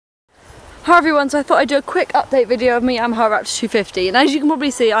Hi everyone, so I thought I'd do a quick update video of my Yamaha Raptor 250, and as you can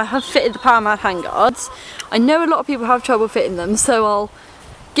probably see I have fitted the Powermadd Handguards. I know a lot of people have trouble fitting them, so I'll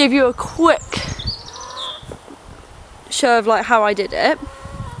give you a quick show of like how I did it.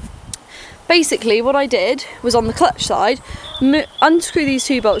 Basically what I did was on the clutch side, unscrew these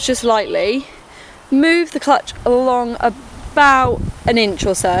two bolts just lightly, move the clutch along about an inch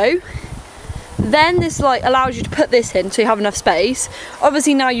or so. Then this like allows you to put this in so you have enough space.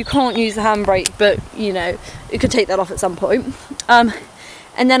 Obviously now you can't use the handbrake, but you know, you could take that off at some point. And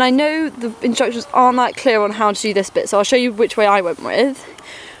then I know the instructions aren't that clear on how to do this bit, so I'll show you which way I went with.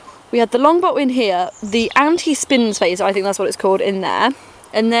 We had the long bolt in here, the anti-spin spacer, I think that's what it's called, in there.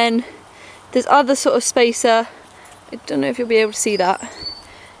 And then this other sort of spacer, I don't know if you'll be able to see that,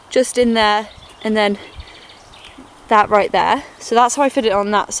 just in there, and then that right there. So that's how I fit it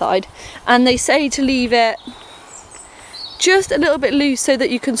on that side. And they say to leave it just a little bit loose so that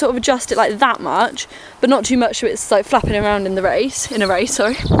you can sort of adjust it like that much, but not too much so it's like flapping around in a race,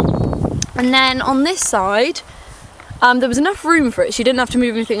 sorry. And then on this side, there was enough room for it, so you didn't have to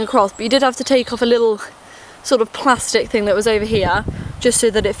move anything across, but you did have to take off a little sort of plastic thing that was over here, just so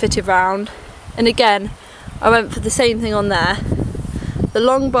that it fitted round. And again, I went for the same thing on there. The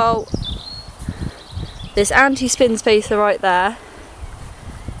long bolt, this anti-spin spacer right there,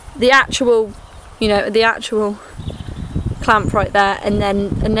 the actual, you know, the actual clamp right there, and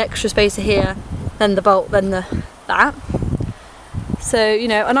then an extra spacer here, then the bolt, then that. So, you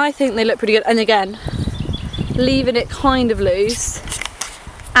know, and I think they look pretty good. And again, leaving it kind of loose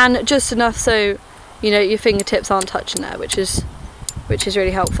and just enough so, you know, your fingertips aren't touching there, which is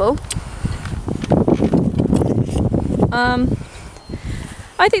really helpful.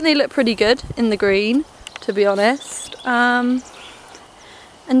 I think they look pretty good in the green, to be honest. And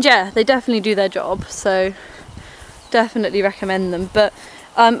yeah, they definitely do their job, so definitely recommend them. But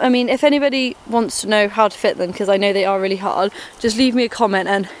I mean, if anybody wants to know how to fit them, because I know they are really hard, just leave me a comment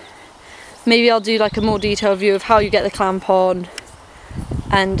and maybe I'll do like a more detailed view of how you get the clamp on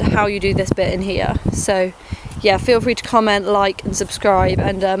and how you do this bit in here. So yeah, feel free to comment, like and subscribe,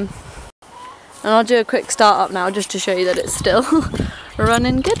 and I'll do a quick start up now just to show you that it's still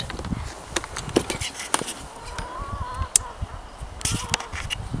running good.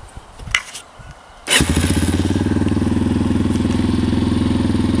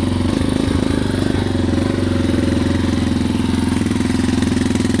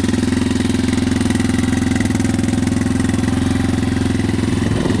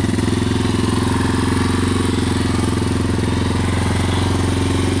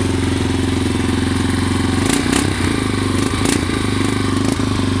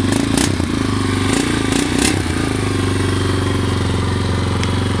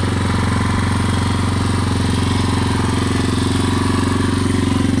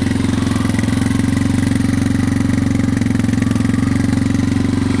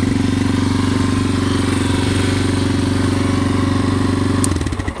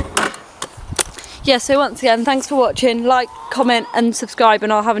 Yeah, so once again, thanks for watching. Like, comment and subscribe,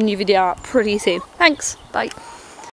 and I'll have a new video out pretty soon. Thanks, bye.